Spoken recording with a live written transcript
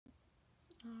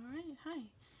All right, hi.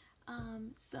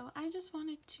 So I just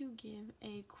wanted to give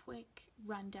a quick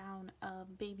rundown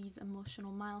of baby's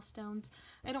emotional milestones.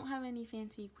 I don't have any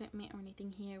fancy equipment or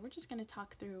anything here. We're just going to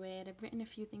talk through it. I've written a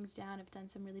few things down. I've done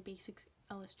some really basic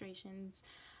illustrations.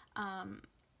 Um,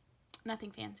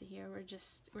 Nothing fancy here. We're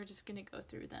just going to go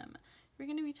through them. We're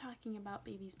going to be talking about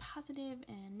baby's positive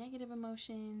and negative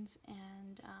emotions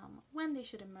and when they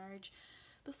should emerge.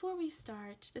 Before we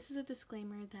start, this is a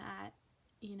disclaimer that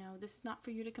this is not for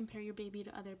you to compare your baby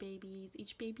to other babies.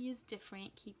 Each baby is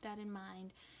different. Keep that in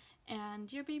mind.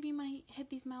 And your baby might hit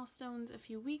these milestones a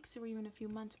few weeks or even a few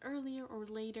months earlier or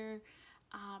later.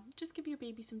 Just give your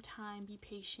baby some time, be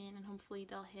patient, and hopefully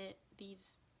they'll hit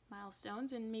these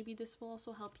milestones. And maybe this will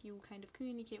also help you kind of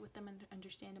communicate with them and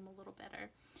understand them a little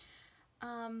better.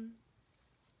 Um,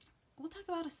 we'll talk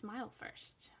about a smile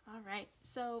first. All right.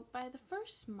 So by the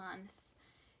first month,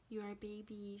 your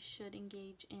baby should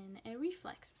engage in a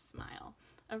reflex smile,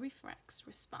 a reflex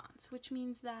response, which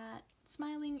means that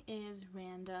smiling is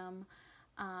random,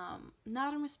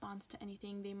 not in response to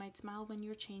anything. They might smile when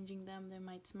you're changing them, they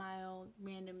might smile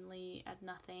randomly at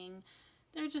nothing.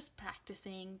 They're just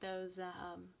practicing those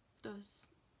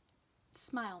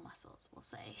smile muscles, we'll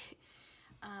say.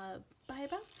 By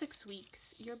about 6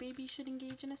 weeks, your baby should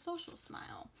engage in a social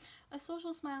smile. A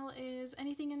social smile is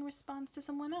anything in response to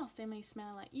someone else. They may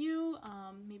smile at you,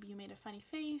 maybe you made a funny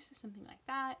face, something like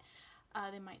that.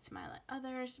 They might smile at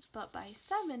others, but by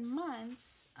 7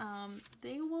 months,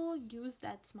 they will use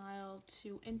that smile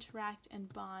to interact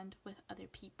and bond with other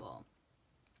people.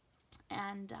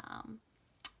 And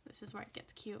this is where it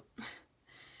gets cute.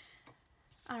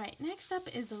 All right, next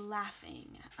up is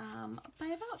laughing. By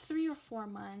about 3 or 4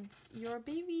 months, your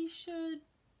baby should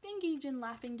engage in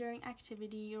laughing during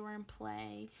activity or in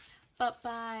play, but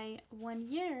by 1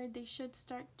 year, they should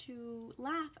start to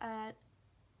laugh at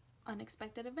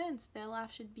unexpected events. Their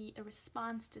laugh should be a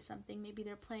response to something. Maybe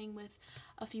they're playing with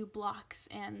a few blocks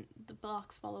and the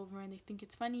blocks fall over and they think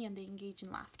it's funny and they engage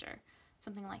in laughter,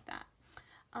 something like that.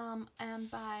 And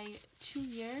by 2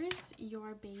 years,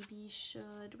 your baby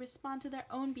should respond to their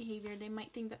own behavior. They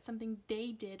might think that something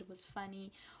they did was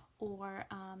funny, or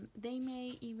they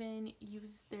may even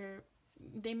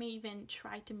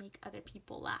try to make other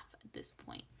people laugh at this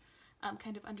point,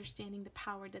 kind of understanding the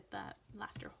power that that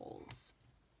laughter holds.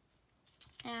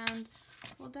 And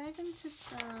we'll dive into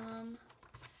some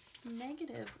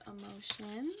negative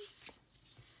emotions.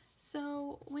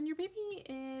 So when your baby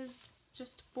is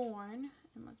just born,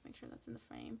 and let's make sure that's in the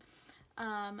frame,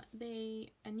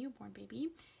 a newborn baby,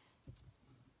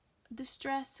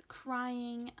 distress,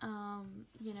 crying,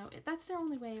 that's their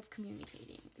only way of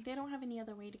communicating. They don't have any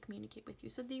other way to communicate with you.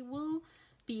 So they will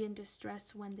be in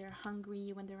distress when they're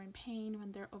hungry, when they're in pain,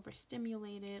 when they're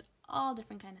overstimulated, all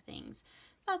different kind of things.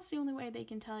 That's the only way they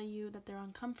can tell you that they're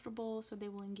uncomfortable, so they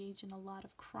will engage in a lot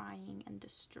of crying and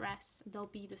distress. They'll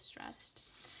be distressed.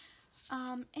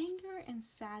 Anger and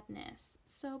sadness.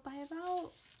 So by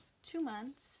about 2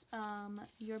 months,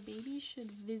 your baby should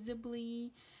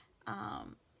visibly,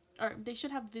 or they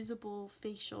should have visible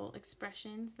facial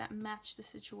expressions that match the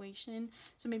situation.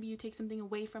 So maybe you take something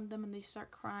away from them and they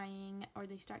start crying, or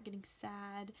they start getting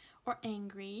sad or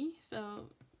angry. So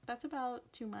that's about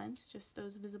 2 months, just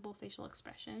those visible facial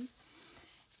expressions.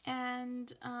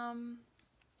 And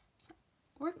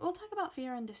we'll talk about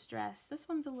fear and distress. This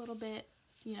one's a little bit,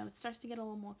 it starts to get a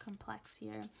little more complex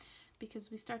here because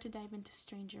we start to dive into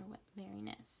stranger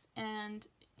wariness. And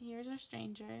here's our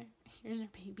stranger, here's our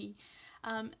baby.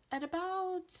 At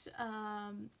about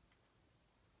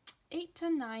 8 to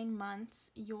 9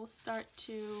 months, you'll start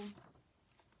to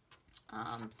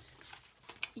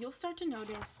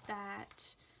notice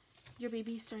that your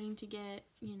baby's starting to get,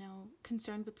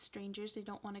 concerned with strangers. They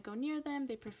don't want to go near them.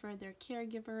 They prefer their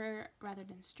caregiver rather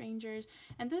than strangers.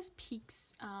 And this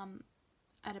peaks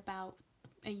at about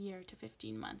a year to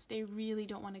 15 months. They really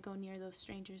don't want to go near those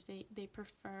strangers. They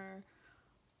prefer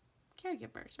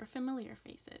caregivers or familiar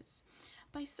faces.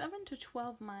 By 7 to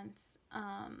 12 months,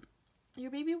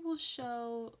 your baby will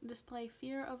display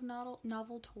fear of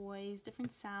novel toys,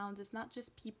 different sounds. It's not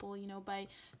just people, by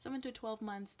 7 to 12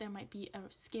 months, there might be a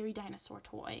scary dinosaur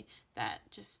toy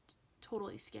that just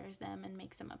totally scares them and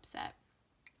makes them upset.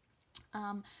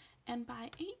 And by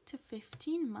 8 to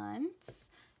 15 months,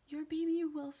 your baby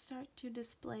will start to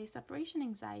display separation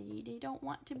anxiety. They don't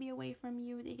want to be away from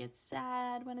you. They get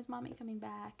sad. When is mommy coming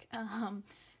back?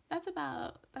 That's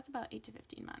about 8 to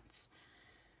 15 months.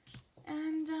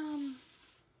 And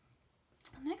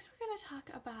next we're going to talk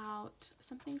about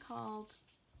something called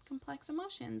complex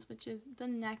emotions, which is the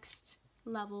next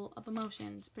level of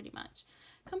emotions, pretty much.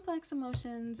 Complex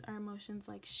emotions are emotions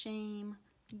like shame,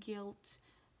 guilt,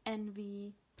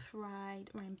 envy, pride,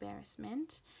 or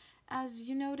embarrassment. As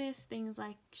you notice, things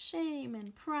like shame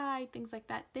and pride, things like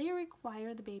that, they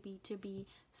require the baby to be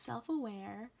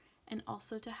self-aware and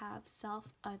also to have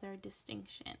self-other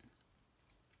distinction.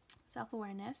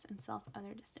 Self-awareness and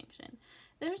self-other distinction.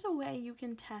 There's a way you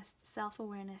can test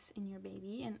self-awareness in your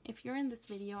baby, and if you're in this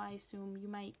video, I assume you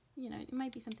might, it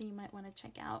might be something you might want to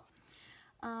check out.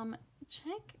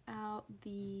 Check out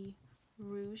the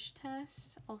Rouge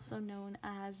test, also known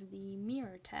as the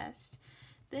mirror test.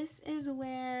 This is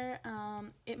where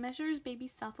it measures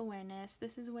baby's self-awareness.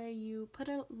 This is where you put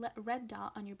a red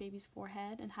dot on your baby's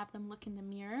forehead and have them look in the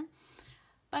mirror.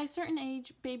 By a certain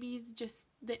age, babies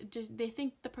they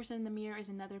think the person in the mirror is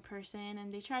another person,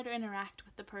 and they try to interact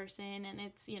with the person, and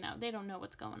it's, they don't know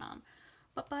what's going on.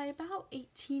 But by about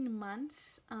 18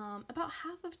 months, about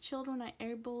half of children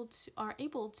are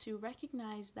able to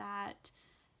recognize that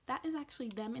is actually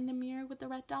them in the mirror with the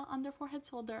red dot on their forehead,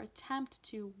 so they'll attempt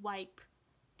to wipe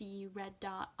the red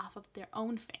dot off of their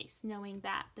own face, knowing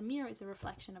that the mirror is a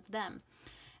reflection of them.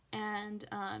 And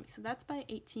so that's by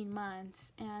 18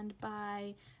 months, and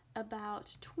by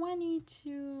about 20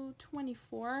 to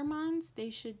 24 months, they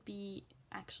should be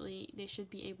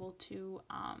able to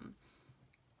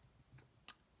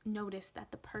notice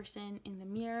that the person in the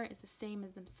mirror is the same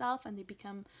as themselves, and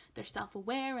they're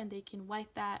self-aware, and they can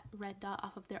wipe that red dot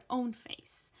off of their own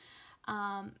face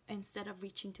instead of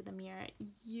reaching to the mirror.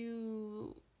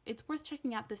 It's worth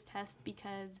checking out this test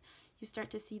because you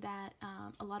start to see that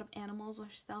a lot of animals are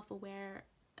self-aware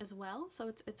as well,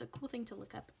 so it's a cool thing to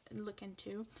look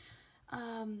into.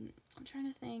 I'm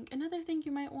trying to think. Another thing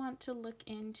you might want to look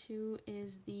into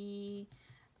is the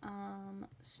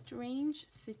strange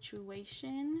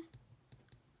situation.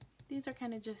 These are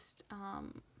kind of just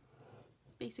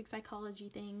basic psychology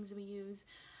things we use.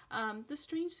 The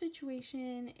strange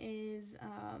situation is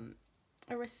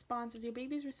your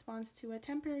baby's response to a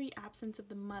temporary absence of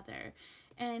the mother.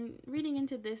 And reading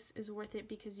into this is worth it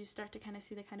because you start to kind of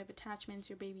see the kind of attachments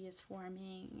your baby is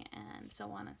forming and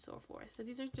so on and so forth. So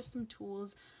these are just some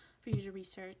tools for you to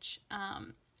research.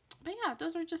 But yeah,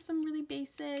 those are just some really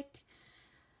basic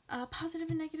positive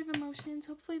and negative emotions.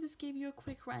 Hopefully this gave you a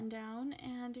quick rundown,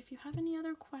 and if you have any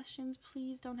other questions,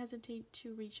 please don't hesitate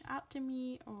to reach out to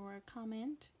me or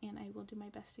comment, and I will do my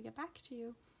best to get back to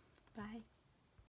you. Bye.